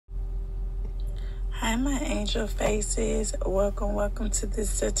Hi my angel faces, welcome to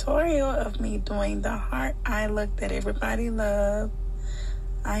this tutorial of me doing the heart eye look that everybody loves.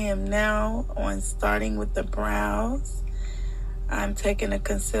 I am now on starting with the brows. I'm taking a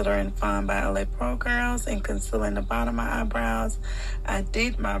concealer and fond by LA Pro Girls and concealing the bottom of my eyebrows. I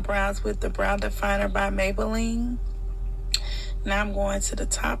did my brows with the brow definer by Maybelline. Now I'm going to the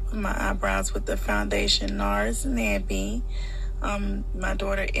top of my eyebrows with the foundation NARS Zambie. My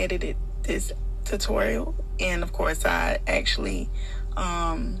daughter edited this tutorial, and of course I actually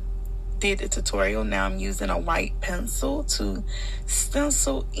did the tutorial. Now I'm using a white pencil to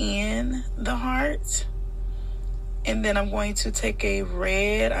stencil in the heart, and then I'm going to take a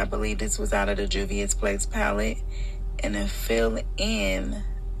red, I believe this was out of the Juvia's Place palette, and then fill in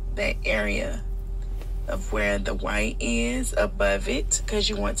that area of where the white is above it, because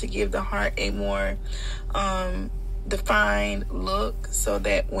you want to give the heart a more defined look, so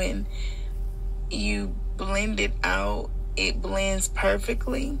that when you blend it out, it blends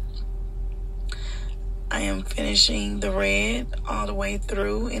perfectly. I am finishing the red all the way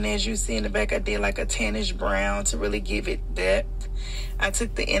through, and as you see in the back, I did like a tannish brown to really give it depth. I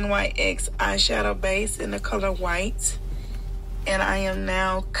took the NYX eyeshadow base in the color white, and I am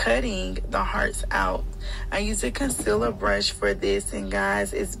now cutting the hearts out. I use a concealer brush for this, and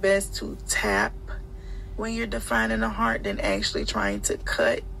guys, it's best to tap when you're defining a heart than actually trying to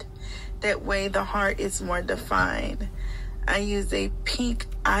cut. That way the heart is more defined. I use a pink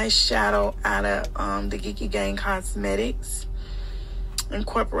eyeshadow out of the Geeky Gang Cosmetics.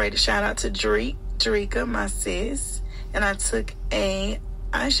 Incorporated, shout out to Drika, my sis. And I took a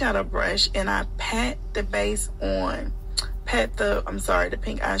eyeshadow brush and I pat the base on. The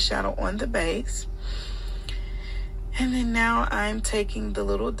pink eyeshadow on the base. And then now I'm taking the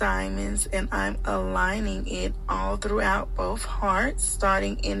little diamonds and I'm aligning it all throughout both hearts,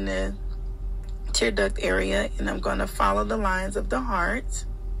 starting in the tear duct area, and I'm going to follow the lines of the heart.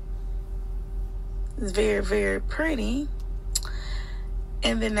 It's very, very pretty.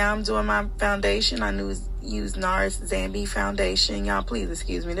 And then now I'm doing my foundation. I use NARS Zambie foundation. Y'all please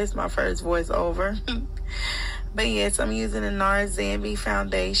excuse me, this is my first voiceover. But yes, I'm using the NARS Zambie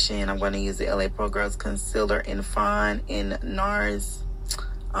foundation. I'm going to use the LA Pro Girls concealer in Fawn in NARS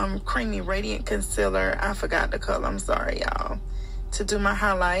Creamy Radiant Concealer. I forgot the color, I'm sorry y'all. To do my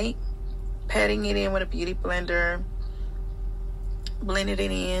highlight, patting it in with a beauty blender, blended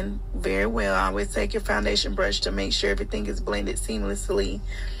it in very well. I always take your foundation brush to make sure everything is blended seamlessly.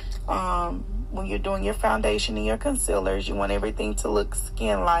 When you're doing your foundation and your concealers, you want everything to look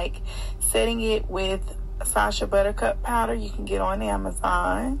skin-like. Setting it with Sasha Buttercup powder you can get on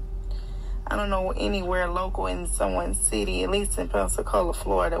Amazon. I don't know anywhere local in someone's city, at least in Pensacola,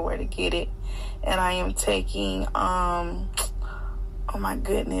 Florida, where to get it. And I am taking oh my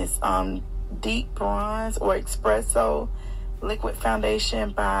goodness, Deep Bronze or Espresso liquid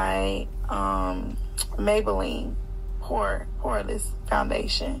foundation by Maybelline poreless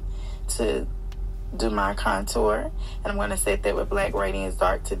foundation to do my contour. And I'm going to set that with Black Radiance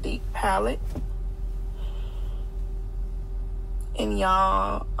Dark to Deep palette. And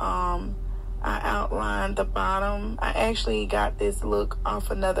y'all, I outlined the bottom. I actually got this look off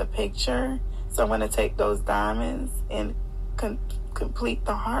another picture, so I'm going to take those diamonds and complete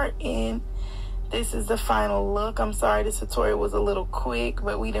the heart, and this is the final look. I'm sorry this tutorial was a little quick,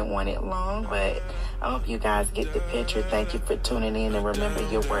 but we didn't want it long. But I hope you guys get the picture. Thank you for tuning in, and remember,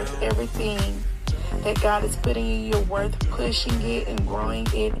 you're worth everything that God is putting you. You're worth pushing it and growing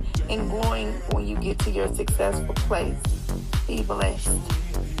it and glowing when you get to your successful place. Be blessed.